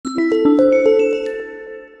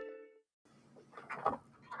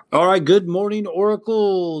All right, good morning,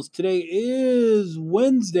 Oracles. Today is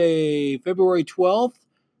Wednesday, February 12th,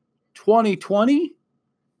 2020.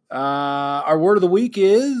 Our word of the week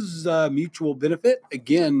is mutual benefit.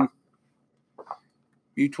 Again,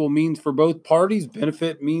 mutual means for both parties.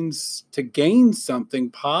 Benefit means to gain something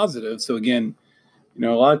positive. So again, a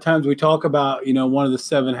lot of times we talk about, one of the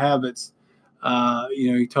seven habits,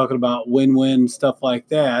 you're talking about win-win, stuff like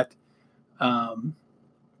that. Um,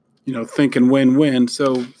 thinking win-win.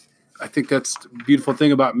 So I think that's the beautiful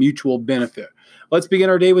thing about mutual benefit. Let's begin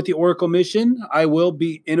our day with the Oracle mission. I will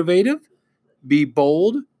be innovative, be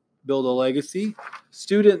bold, build a legacy.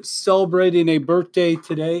 Students celebrating a birthday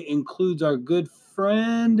today includes our good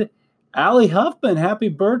friend Allie Huffman. Happy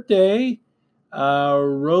birthday,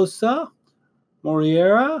 Rosa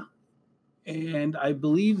Moriera. And I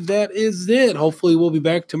believe that is it. Hopefully, we'll be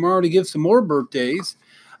back tomorrow to give some more birthdays.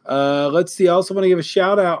 Let's see. I also want to give a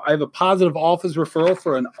shout out. I have a positive office referral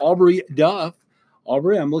for an Aubrey Duff.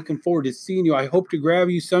 Aubrey, I'm looking forward to seeing you. I hope to grab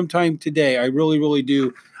you sometime today. I really, really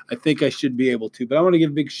do. I think I should be able to. But I want to give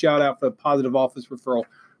a big shout out for the positive office referral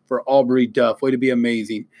for Aubrey Duff. Way to be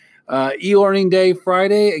amazing. E-learning day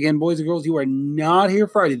Friday. Again, boys and girls, you are not here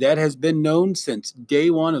Friday. That has been known since day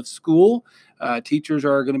one of school. Teachers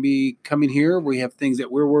are going to be coming here. We have things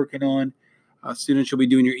that we're working on. Students, you'll be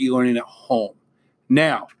doing your e-learning at home.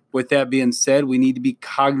 Now, with that being said, we need to be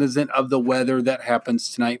cognizant of the weather that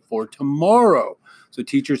happens tonight for tomorrow. So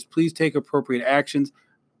teachers, please take appropriate actions.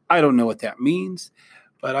 I don't know what that means,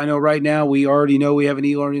 but I know right now we already know we have an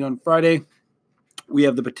e-learning on Friday. We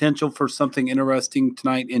have the potential for something interesting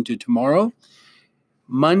tonight into tomorrow.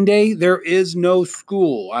 Monday, there is no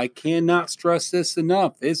school. I cannot stress this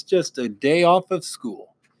enough. It's just a day off of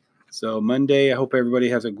school. So Monday, I hope everybody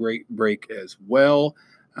has a great break as well.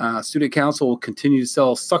 Student Council will continue to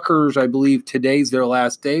sell suckers. I believe today's their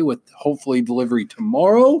last day with hopefully delivery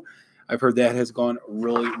tomorrow. I've heard that has gone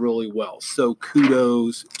really, really well. So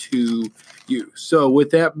kudos to you. So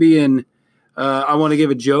with that being, I want to give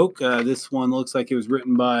a joke. This one looks like it was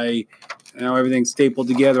written by, everything's stapled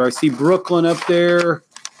together. I see Brooklyn up there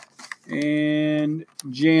and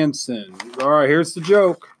Jansen. All right, here's the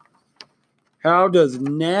joke. How does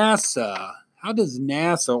NASA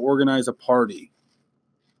organize a party?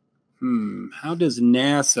 How does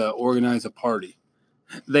NASA organize a party?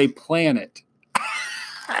 They plan it.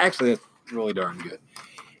 Actually, that's really darn good.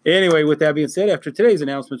 Anyway, with that being said, after today's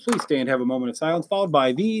announcements, please stand and have a moment of silence, followed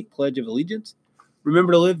by the Pledge of Allegiance.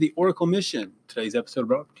 Remember to live the Oracle mission. Today's episode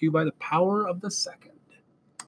brought to you by the power of the second.